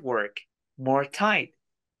network more tight.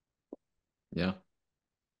 Yeah.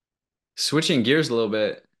 Switching gears a little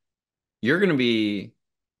bit, you're gonna be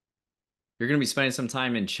you're gonna be spending some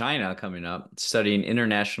time in China coming up, studying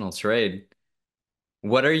international trade.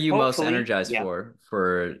 What are you most Hopefully, energized yeah.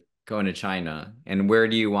 for going to China? And where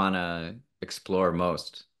do you want to explore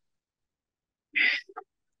most?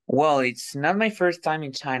 Well, it's not my first time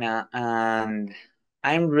in China, and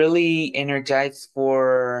I'm really energized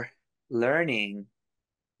for learning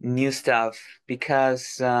new stuff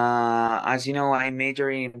because, as you know, I'm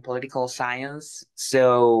majoring in political science.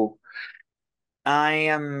 So I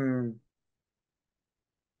am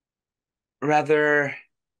rather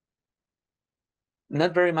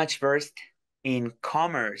not very much versed in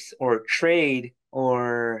commerce or trade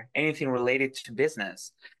or anything related to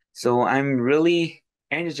business. So I'm really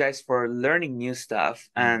energized for learning new stuff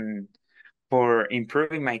Mm. and for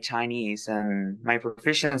improving my Chinese and my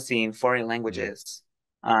proficiency in foreign Yeah. languages.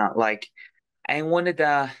 Like I wanted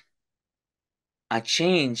a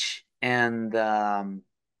change and how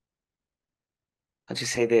to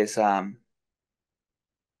say this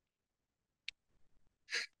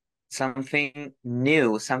something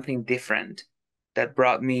new, something different that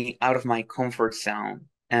brought me out of my comfort zone.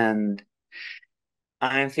 And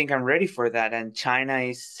I think I'm ready for that. And China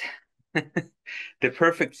is the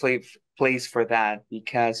perfect place for that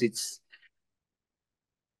because it's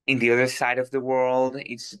in the other side of the world.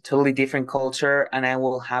 It's a totally different culture, and I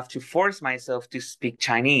will have to force myself to speak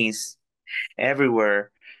Chinese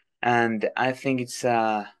everywhere. And I think it's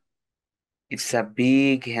a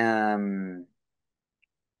big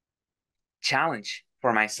challenge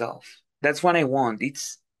for myself. That's what I want.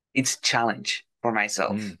 It's challenge for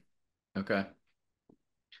myself. Mm. Okay.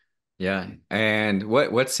 Yeah. And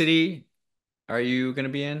what city are you gonna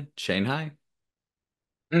be in? Shanghai?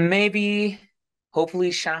 Maybe,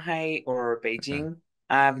 hopefully, Shanghai or Okay. Beijing.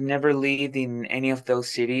 I've never lived in any of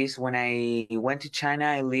those cities. When I went to China,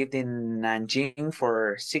 I lived in Nanjing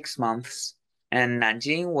for 6 months. And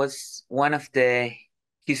Nanjing was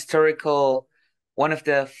historical, one of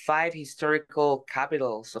the five historical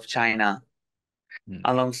capitals of China, Mm.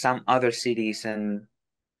 along some other cities. And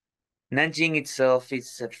Nanjing itself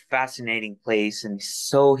is a fascinating place and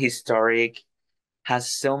so historic,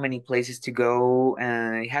 has so many places to go,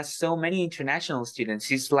 and it has so many international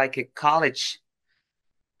students. It's like a college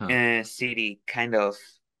Huh. city, kind of.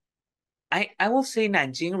 I will say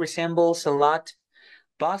Nanjing resembles a lot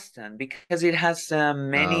Boston because it has Oh yeah.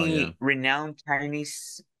 many renowned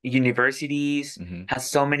Chinese universities, Hmm. has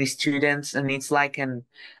so many students, and it's like an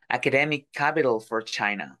academic capital for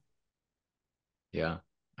China. Yeah.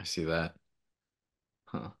 I see that.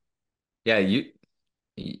 Huh. Yeah,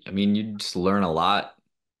 I mean you just learn a lot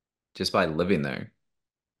just by living there.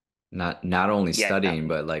 Not only Yeah, studying,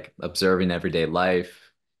 but like observing everyday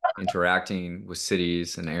life, interacting with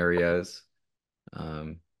cities and areas.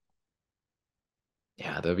 Um,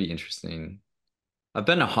 yeah, that'd be interesting. I've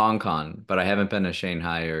been to Hong Kong, but I haven't been to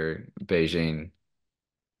Shanghai or Beijing.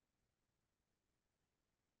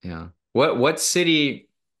 Yeah. What city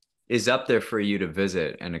is up there for you to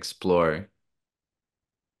visit and explore?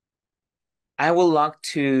 I would like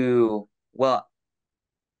to. Well,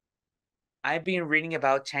 I've been reading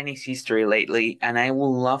about Chinese history lately, and I would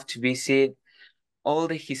love to visit all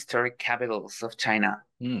the historic capitals of China.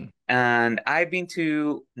 Hmm. And I've been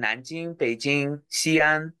to Nanjing, Beijing,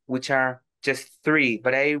 Xi'an, which are just three,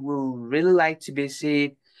 but I will really like to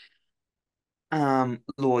visit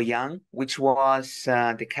Luoyang, which was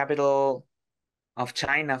the capital of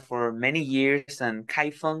China for many years, and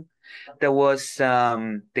Kaifeng, that was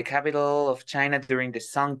the capital of China during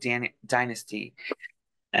the Dynasty.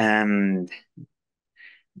 And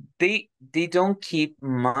they don't keep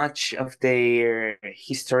much of their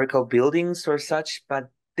historical buildings or such, but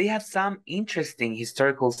they have some interesting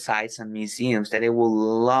historical sites and museums that I would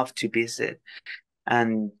love to visit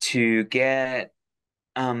and to get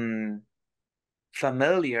um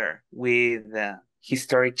familiar with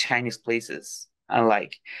historic Chinese places.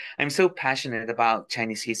 I'm so passionate about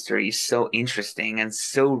Chinese history. It's so interesting and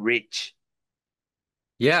so rich.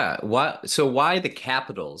 Yeah, why the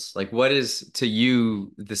capitals? Like what is to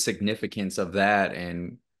you the significance of that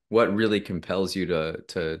and what really compels you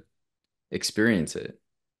to experience it?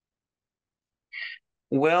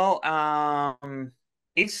 Well,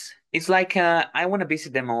 it's like I want to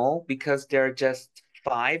visit them all because they're just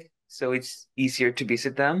five, so it's easier to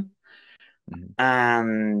visit them. Mhm.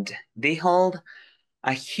 And they hold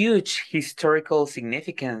a huge historical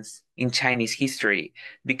significance in Chinese history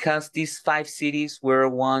because these five cities were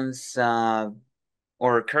once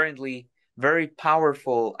or currently very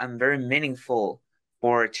powerful and very meaningful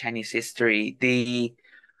for Chinese history. They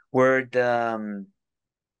were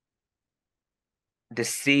the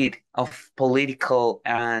seat of political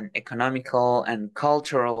and economical and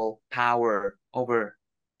cultural power over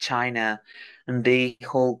China, and they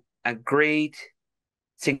hold a great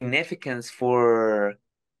significance for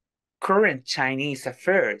current Chinese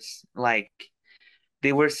affairs. Like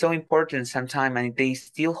they were so important sometime, and they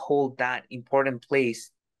still hold that important place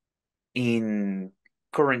in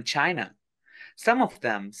current China. Some of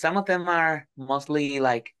them are mostly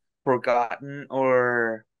like forgotten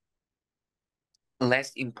or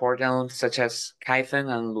less important, such as Kaifeng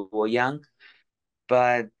and Luoyang,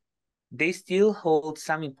 but they still hold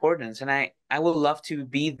some importance, and I would love to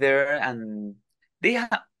be there. And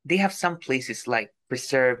they have some places like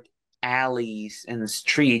preserved alleys and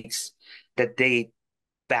streets that date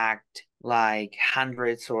back like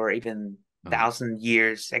hundreds or even Oh, 1,000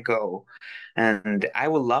 years ago. And I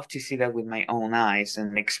would love to see that with my own eyes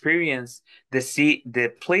and experience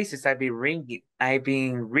the places I've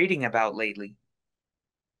been reading about lately.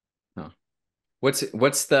 oh.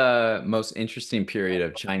 What's the most interesting period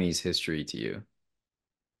of Chinese history to you?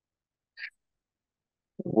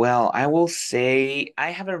 Well, I will say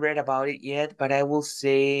I haven't read about it yet, but I will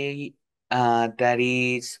say that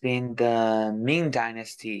it's been the Ming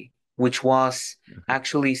Dynasty, which was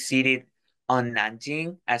actually seated on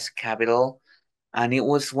Nanjing as capital, and it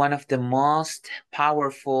was one of the most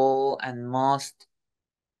powerful and most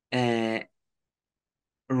uh,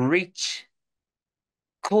 rich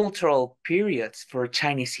cultural periods for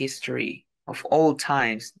Chinese history of all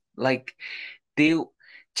times. Like they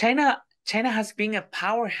China has been a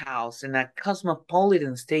powerhouse and a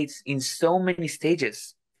cosmopolitan state in so many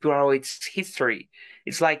stages throughout its history.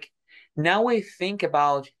 It's like now I think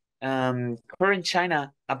about current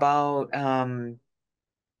China about I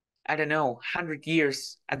don't know 100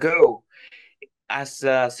 years ago as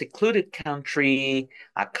a secluded country,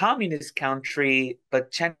 a communist country,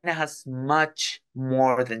 but China has much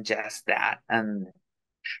more than just that. And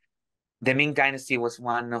the Ming Dynasty was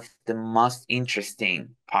one of the most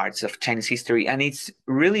interesting parts of Chinese history, and it's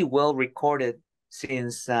really well recorded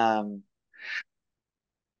since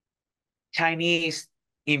Chinese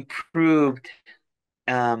improved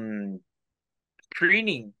um,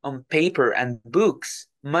 printing on paper and books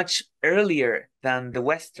much earlier than the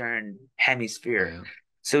Western Oh hemisphere. yeah.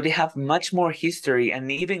 So they have much more history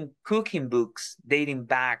and even cooking books dating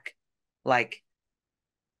back like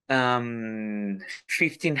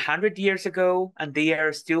 1500 years ago, and they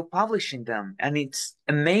are still publishing them, and it's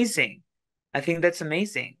amazing. I think that's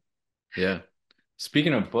amazing. Yeah.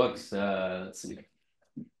 Speaking of books, let's see.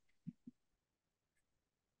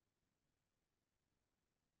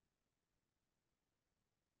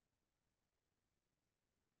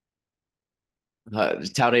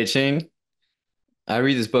 Tao Te Ching. I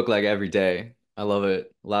read this book like every day. I love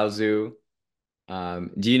it. Lao Tzu.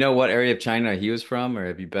 Do you know what area of China he was from, or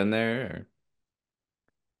have you been there? Or...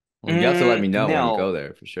 Well, you have to let me know when you go No,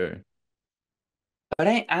 there for sure. but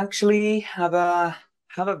I actually have a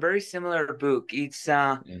very similar book. It's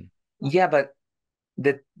Yeah, yeah, but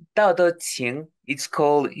the 道德情, it's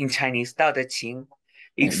called in Chinese 道德情.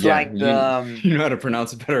 It's yeah, like the you know how to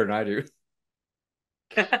pronounce it better than I do.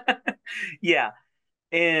 yeah.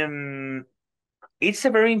 Um it's a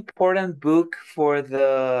very important book for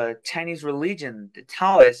the Chinese religion, the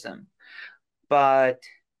Taoism. But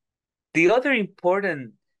the other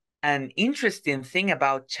important and interesting thing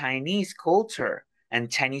about Chinese culture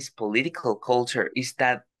and Chinese political culture is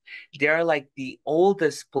that they are like the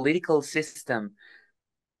oldest political system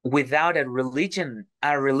without a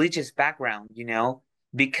religious background,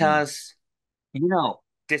 Mm, because you know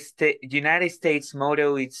the United States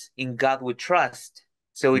motto is "In God We Trust,"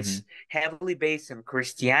 so hmm it's heavily based on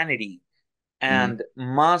Christianity, hmm and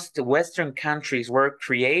most Western countries were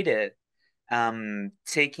created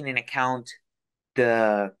taking in account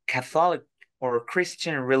the Catholic or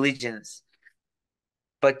Christian religions.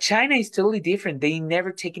 But China is totally different. They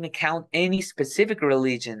never take into account any specific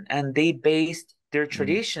religion, and they based their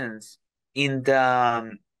mm, traditions in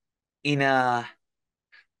in a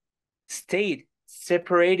state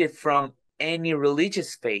separated from any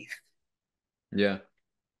religious faith. yeah,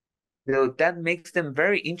 So that makes them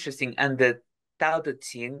very interesting. And the Tao Te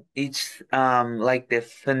Ching, it's like the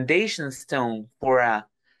foundation stone for a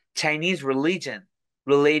Chinese religion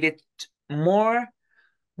related more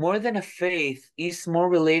than a faith, is more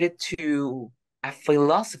related to a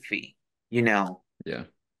philosophy, you know. yeah.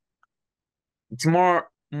 It's more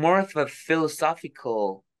of a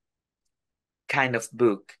philosophical kind of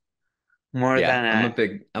book, more Yeah, than a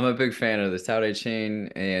I'm a big fan of the Tao Te Ching,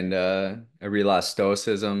 and I read a lot of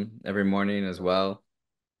Stoicism every morning as well.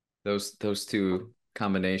 Those two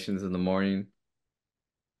combinations in the morning.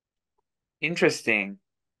 interesting.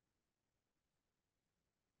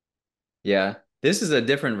 Yeah. This is a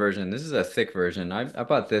different version. This is a thick version. I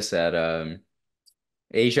bought this at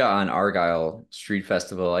Asia on Argyle Street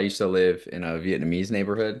Festival. I used to live in a Vietnamese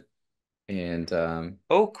neighborhood, and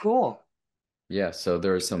Oh, cool. yeah, so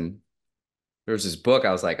there was this book.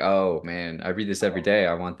 I was like, oh man, I read this every day.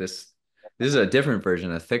 I want this. This is a different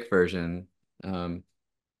version, a thick version. Um,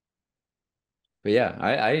 but yeah,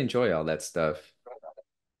 I enjoy all that stuff.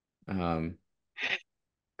 Um,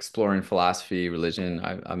 exploring philosophy, religion.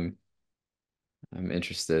 I'm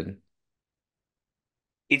interested.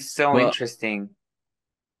 It's so Well, interesting.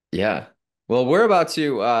 yeah. Well, we're about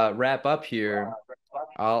to wrap up here.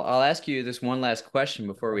 I'll ask you this one last question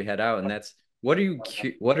before we head out, and that's what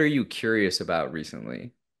are you curious about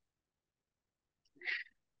recently?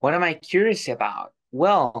 What am I curious about?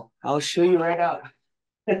 Well, I'll show you right out.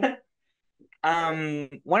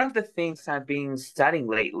 One of the things I've been studying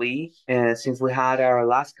lately, since we had our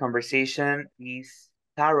last conversation, is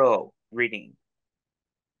tarot reading.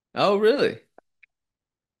 Oh, really?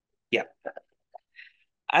 Yeah,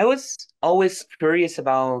 I was always curious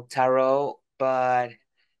about tarot, but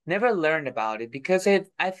never learned about it because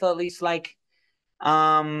I thought it's like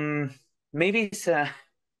um maybe it's a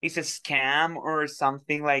scam or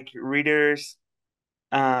something like readers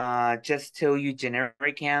just tell you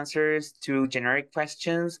generic answers to generic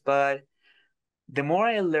questions, but the more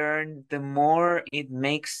I learn, the more it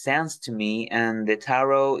makes sense to me, and the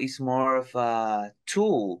tarot is more of a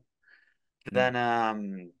tool Mm.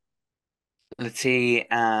 than let's say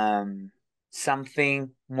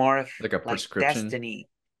something more of Like a like prescription? destiny.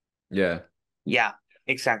 Yeah. Yeah,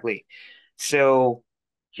 exactly. So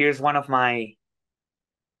here's one of my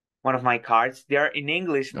cards. They are in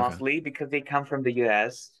English Okay. mostly because they come from the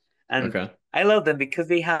US, and Okay. I love them because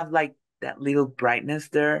they have like that little brightness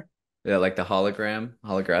there. Yeah, like the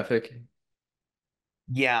holographic.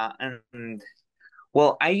 Yeah, and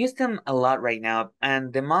well, I use them a lot right now,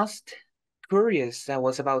 and the most curious that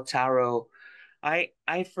was about tarot,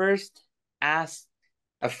 I first asked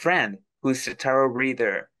a friend who's a tarot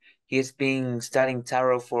reader. He's been studying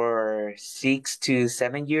tarot for 6 to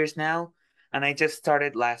 7 years now, and I just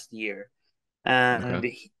started last year. Okay. And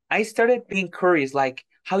I started being curious, like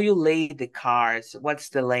how you lay the cards, what's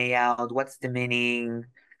the layout, what's the meaning,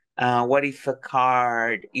 what if a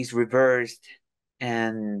card is reversed,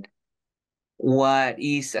 and what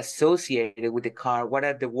is associated with the card, what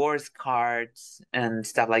are the worst cards, and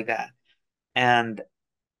stuff like that. And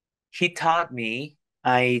he taught me.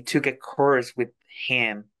 I took a course with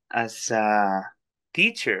him as a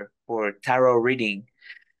teacher for tarot reading,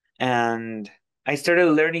 and I started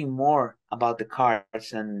learning more about the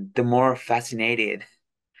cards, and the more fascinated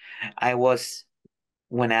I was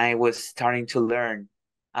when I was starting to learn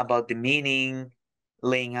about the meaning,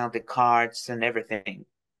 laying out the cards and everything.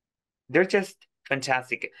 They're just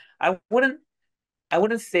fantastic. I wouldn't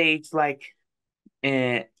say it's like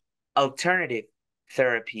uh, alternative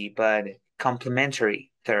therapy, but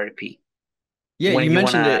complementary therapy Yeah, when you you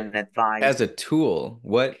want mentioned an it advice. as a tool.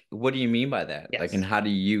 What do you mean by that? Like, and Yes. how do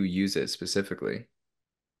you use it specifically?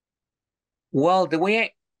 Well, the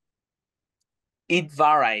way It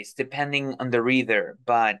varies depending on the reader,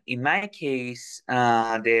 but in my case,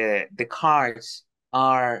 the cards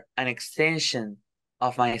are an extension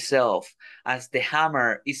of myself, as the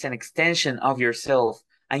hammer is an extension of yourself,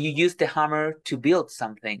 and you use the hammer to build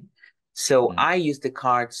something. So Mm, I use the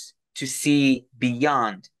cards to see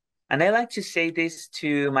beyond. And I like to say this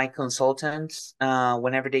to my consultants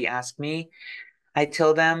whenever they ask me. I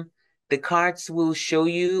tell them the cards will show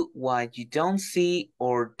you what you don't see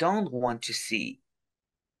or don't want to see.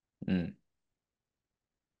 mm.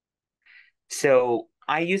 So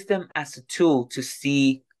I use them as a tool to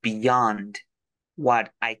see beyond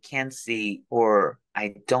what I can see or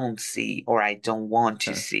I don't see or I don't want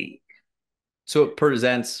to Okay. see. So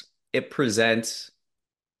it presents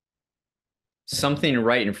something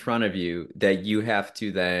right in front of you that you have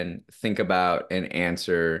to then think about and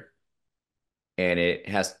answer, and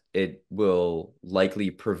it will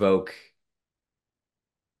likely provoke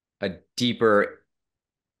a deeper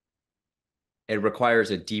it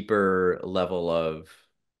requires a deeper level of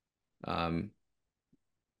um,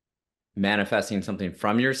 manifesting something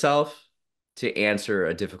from yourself to answer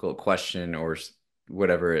a difficult question or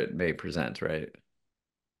whatever it may present, right?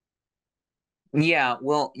 Yeah,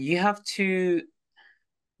 well, you have to,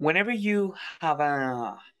 whenever you have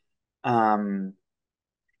um,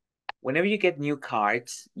 whenever you get new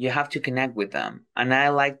cards, you have to connect with them. And I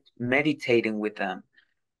like meditating with them.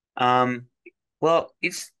 Um, well,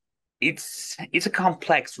 it's a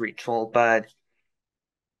complex ritual, but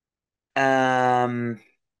um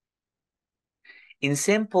in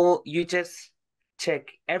simple, you just check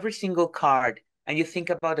every single card and you think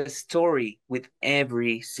about a story with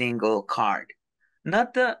every single card.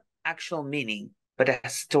 Not the actual meaning, but a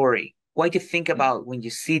story. What do you think Mm, about when you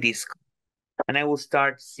see this? And I will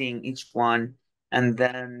start seeing each one and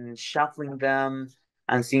then shuffling them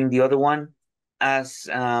and seeing the other one as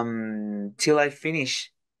till I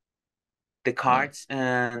finish the yeah. cards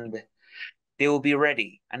and they will be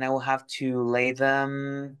ready. And I will have to lay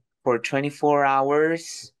them for 24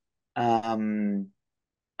 hours. Um,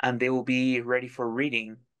 and they will be ready for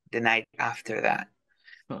reading the night after that.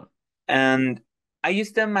 Huh. And I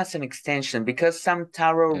use them as an extension because some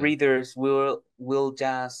tarot Yeah. readers will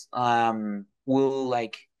just will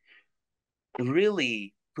like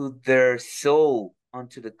really put their soul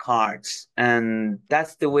onto the cards, and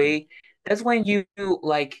that's the Okay. way, that's when you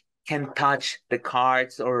like can touch the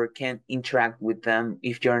cards or can interact with them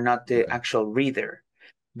if you're not the Okay. actual reader,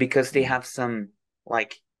 because they Mm, have some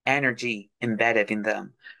like energy embedded in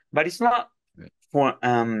them. But it's not right. for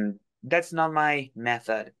that's not my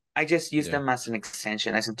method. I just use Yeah. them as an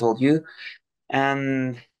extension, as I told you,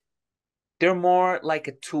 and they're more like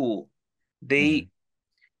a tool. Hmm. They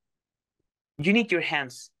You need your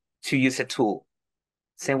hands to use a tool.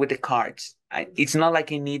 Same with the cards. It's not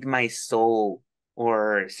like I need my soul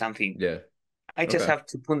or something. Yeah. I just Okay. have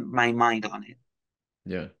to put my mind on it.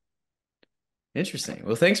 Yeah. Interesting.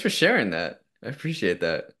 Well, thanks for sharing that. I appreciate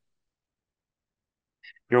that.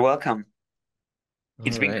 You're welcome. All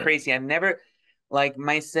It's been right. crazy. I've never, like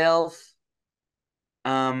myself,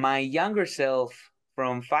 my younger self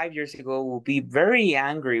from 5 years ago will be very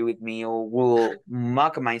angry with me or will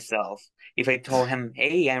mock myself if I told him,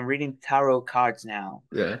 "Hey, I'm reading tarot cards now."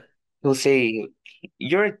 Yeah. He'll say,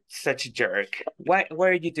 "You're such a jerk. Why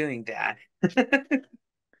are you doing that?"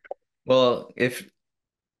 Well,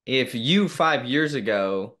 if you 5 years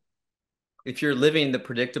ago, if you're living the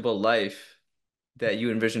predictable life that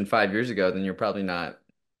you envisioned 5 years ago, then you're probably not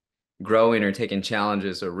growing or taking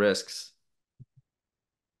challenges or risks,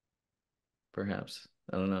 perhaps.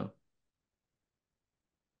 I don't know.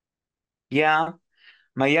 Yeah,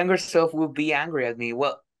 my younger self will be angry at me.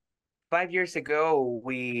 Well, 5 years ago,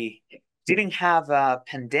 we didn't have a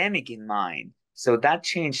pandemic in mind. So that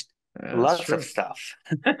changed Yeah, that's lots of true. stuff.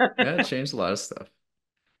 Yeah, it changed a lot of stuff.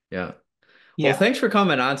 Yeah. Well, Yeah. thanks for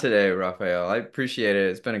coming on today, Rafael. I appreciate it.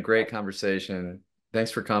 It's been a great conversation.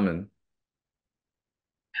 Thanks for coming.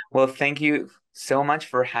 Well, thank you so much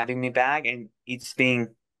for having me back. And it's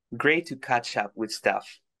been great to catch up with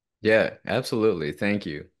stuff. Yeah, absolutely. Thank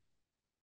you.